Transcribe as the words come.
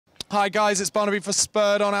Hi guys, it's Barnaby for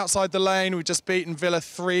Spurred On outside the lane. We've just beaten Villa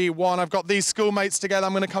 3-1. I've got these schoolmates together.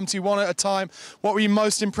 I'm going to come to you one at a time. What were you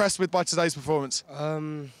most impressed with by today's performance?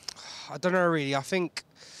 I don't know really. I think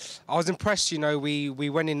I was impressed, you know, we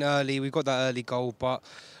went in early, we got that early goal, but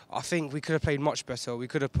I think we could have played much better. We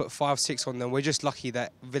could have put 5-6 on them. We're just lucky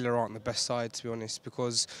that Villa aren't the best side, to be honest,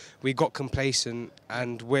 because we got complacent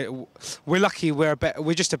and we're lucky we're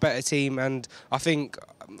just a better team. And I think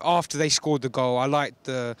after they scored the goal, I liked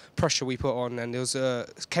the pressure we put on, and it was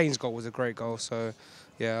Kane's goal was a great goal. So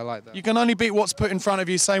yeah, I like that. You can only beat what's put in front of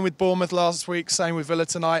you. Same with Bournemouth last week, same with Villa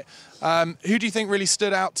tonight. Who do you think really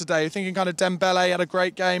stood out today? You're thinking kind of Dembele had a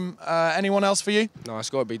great game. Anyone else for you? No, it's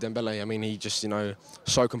got to be Dembele. I mean, he just, you know,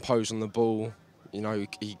 so composed on the ball. You know,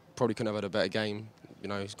 he probably couldn't have had a better game. You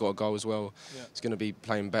know, he's got a goal as well. Yeah. He's going to be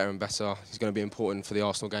playing better and better. He's going to be important for the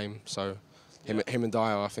Arsenal game. So him and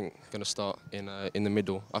Dyer, I think, are going to start in the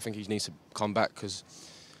middle. I think he needs to come back because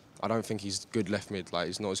I don't think he's good left mid. Like,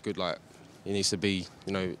 he's not as good like. He needs to be,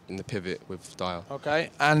 you know, in the pivot with Dyer. Okay,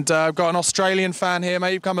 and I've got an Australian fan here,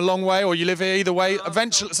 mate. You've come a long way, or you live here, either way.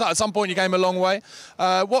 Eventually, at some point, you came a long way.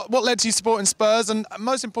 What led to you supporting Spurs, and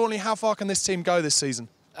most importantly, how far can this team go this season?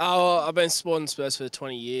 I've been supporting Spurs for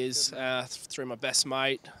 20 years through my best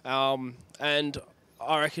mate, and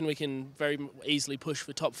I reckon we can very easily push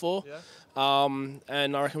for top 4, and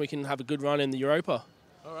I reckon we can have a good run in the Europa.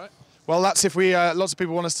 All right. Well, that's if we. Lots of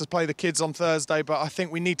people want us to play the kids on Thursday, but I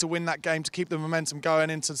think we need to win that game to keep the momentum going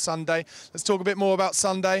into Sunday. Let's talk a bit more about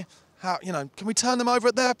Sunday. How, you know, can we turn them over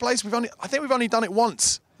at their place? I think we've only done it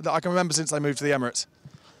once that I can remember since they moved to the Emirates.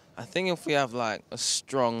 I think if we have like a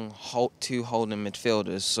strong two holding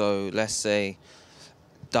midfielders, so let's say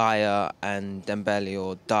Dyer and Dembele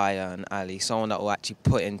or Dyer and Ali, someone that will actually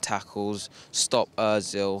put in tackles, stop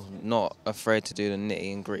Ozil, not afraid to do the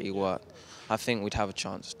nitty and gritty work, I think we'd have a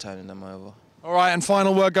chance of turning them over. All right, and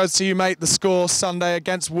final word goes to you, mate. The score Sunday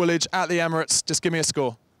against Woolwich at the Emirates. Just give me a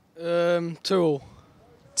score. 2-2.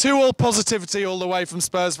 2-2 positivity all the way from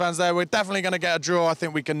Spurs fans there. We're definitely going to get a draw. I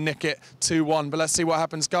think we can nick it 2-1, but let's see what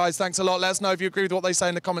happens. Guys, thanks a lot. Let us know if you agree with what they say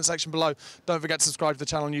in the comment section below. Don't forget to subscribe to the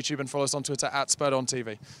channel on YouTube and follow us on Twitter at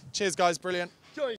SpurredOnTV. Cheers, guys. Brilliant.